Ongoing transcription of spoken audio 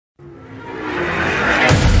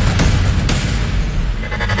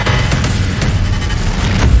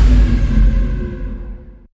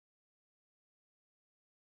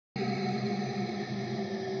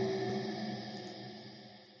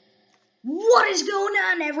What is going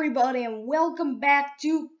on, everybody, and welcome back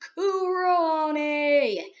to Kuro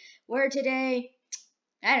Oni, where today,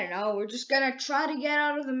 I don't know, we're just gonna try to get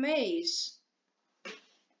out of the maze.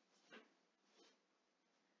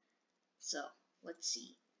 So, let's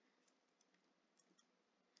see.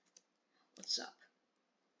 What's up?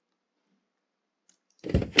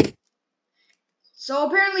 So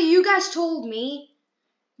apparently you guys told me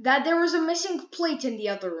that there was a missing plate in the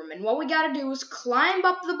other room, and what we gotta do is climb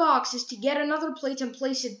up the boxes to get another plate and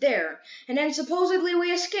place it there, and then supposedly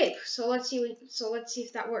we escape. So let's see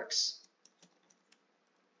if that works.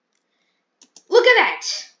 Look at that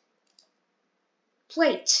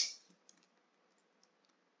plate.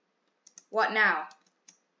 What now?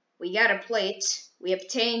 We got a plate. We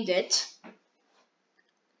obtained it.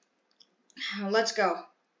 Let's go.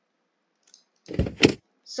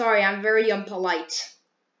 Sorry, I'm very impolite.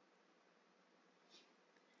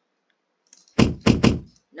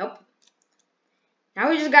 Nope. Now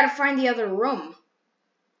we just gotta find the other room.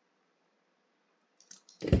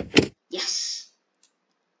 Yes.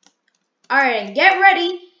 Alright, and get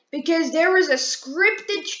ready, because there is a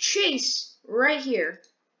scripted chase right here.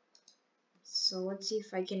 So let's see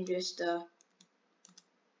if I can just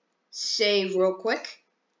save real quick.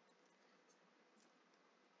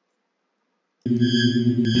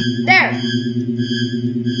 There.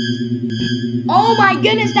 Oh my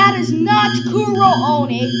goodness, that is not Kuro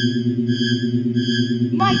Oni.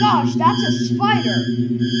 My gosh, that's a spider.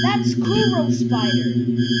 That's Kuro Spider.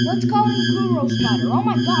 Let's call him Kuro Spider. Oh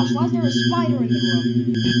my gosh, why is there a spider in the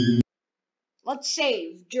room? Let's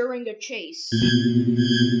save during the chase.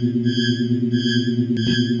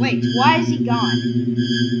 Wait, why is he gone?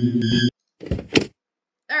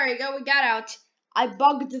 There we go, we got out. I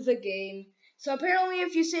bugged the game. So apparently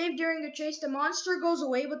if you save during the chase, the monster goes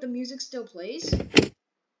away, but the music still plays.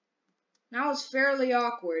 Now it's fairly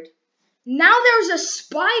awkward. Now there's a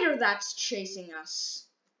spider that's chasing us.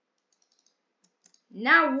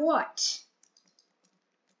 Now what?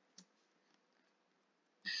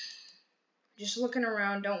 Just looking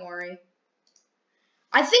around, don't worry.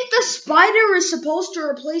 I think the spider is supposed to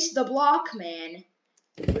replace the block man,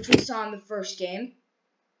 which we saw in the first game.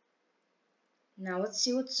 Now let's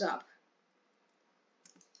see what's up.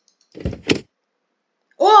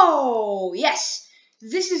 Oh, yes!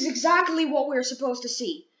 This is exactly what we're supposed to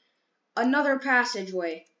see. Another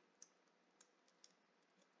passageway.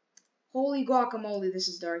 Holy guacamole, this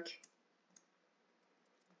is dark.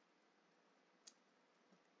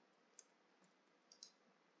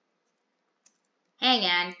 Hang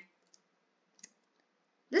on.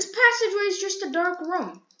 This passageway is just a dark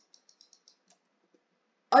room.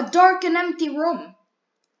 A dark and empty room.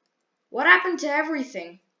 What happened to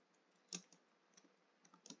everything?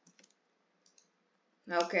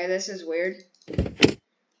 Okay, this is weird.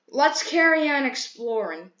 Let's carry on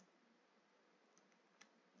exploring.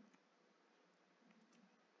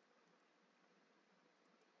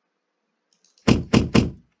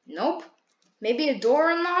 Nope. Maybe a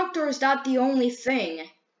door unlocked, or is that the only thing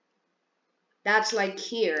that's like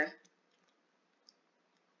here?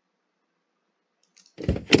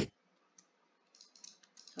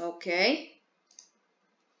 Okay.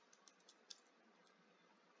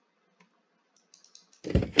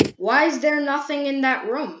 Why is there nothing in that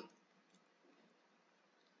room?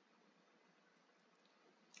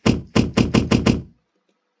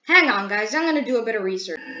 Hang on, guys. I'm gonna do a bit of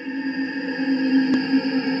research.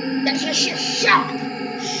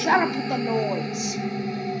 Shut up with the noise.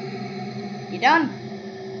 You done?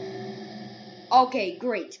 Okay,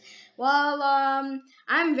 great. Well,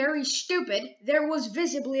 I'm very stupid. There was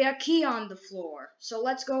visibly a key on the floor. So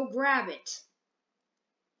let's go grab it.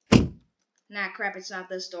 Nah, crap, it's not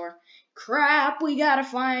this door. Crap, we gotta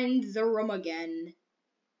find the room again.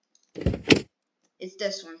 It's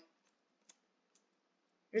this one.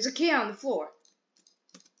 There's a key on the floor.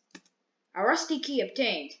 A rusty key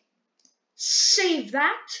obtained. Save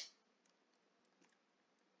that.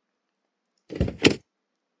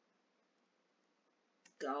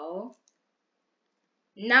 Go.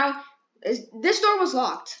 Now, this door was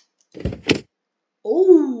locked.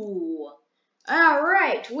 Oh.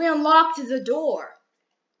 Alright, we unlocked the door.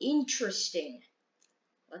 Interesting.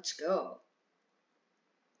 Let's go.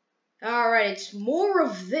 Alright, it's more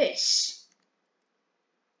of this,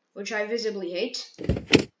 which I visibly hate.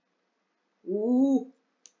 Ooh.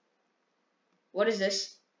 What is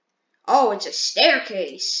this? Oh, it's a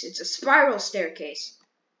staircase. It's a spiral staircase.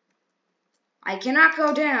 I cannot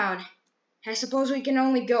go down. I suppose we can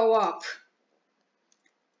only go up.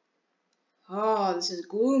 Oh, this is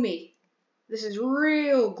gloomy. This is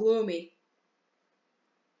real gloomy.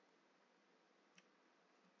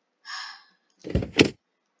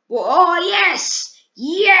 Well, oh, yes!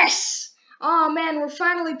 Yes! Oh, man, we're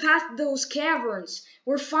finally past those caverns.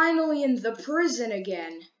 We're finally in the prison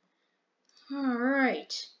again.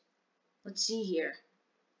 Alright. Let's see here.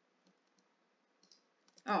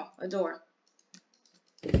 Oh, a door.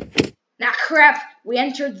 Ah, crap! We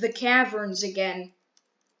entered the caverns again.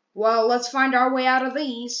 Well, let's find our way out of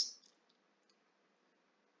these.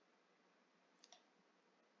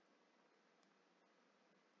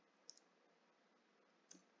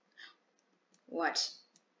 What?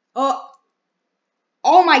 Oh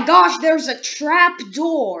my gosh, there's a trap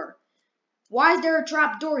door. Why is there a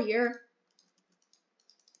trap door here?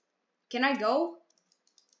 Can I go?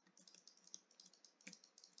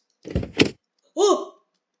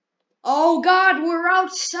 Oh God, we're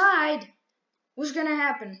outside. What's gonna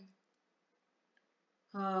happen?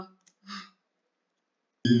 Ah,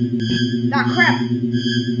 crap.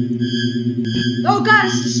 Oh God,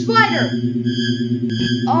 it's the spider.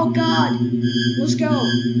 Oh God, let's go.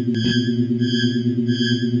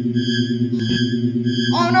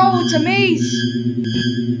 Oh no, it's a maze.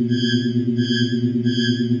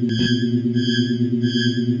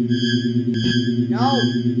 No.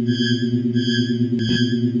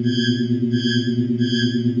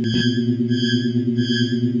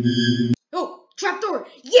 Oh, trapdoor!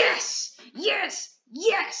 Yes! Yes!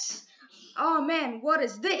 Yes! Oh man, what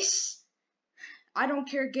is this? I don't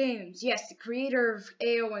care games. Yes, the creator of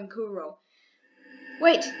AO and Kuro.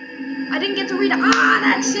 Wait, I didn't get to read it. Ah,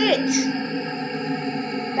 that's it!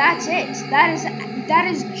 That's it. That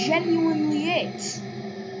is genuinely it.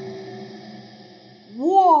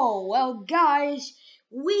 Whoa, well guys,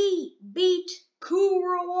 we beat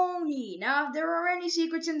Kuro Oni. Now, if there are any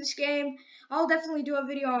secrets in this game, I'll definitely do a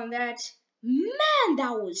video on that. Man,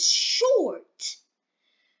 that was short.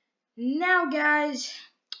 Now, guys,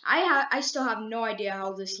 I still have no idea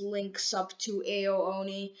how this links up to AO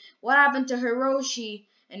Oni. What happened to Hiroshi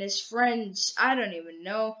and his friends? I don't even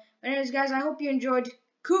know. But anyways, guys, I hope you enjoyed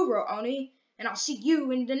Kuro Oni, and I'll see you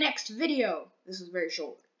in the next video. This was very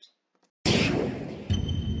short.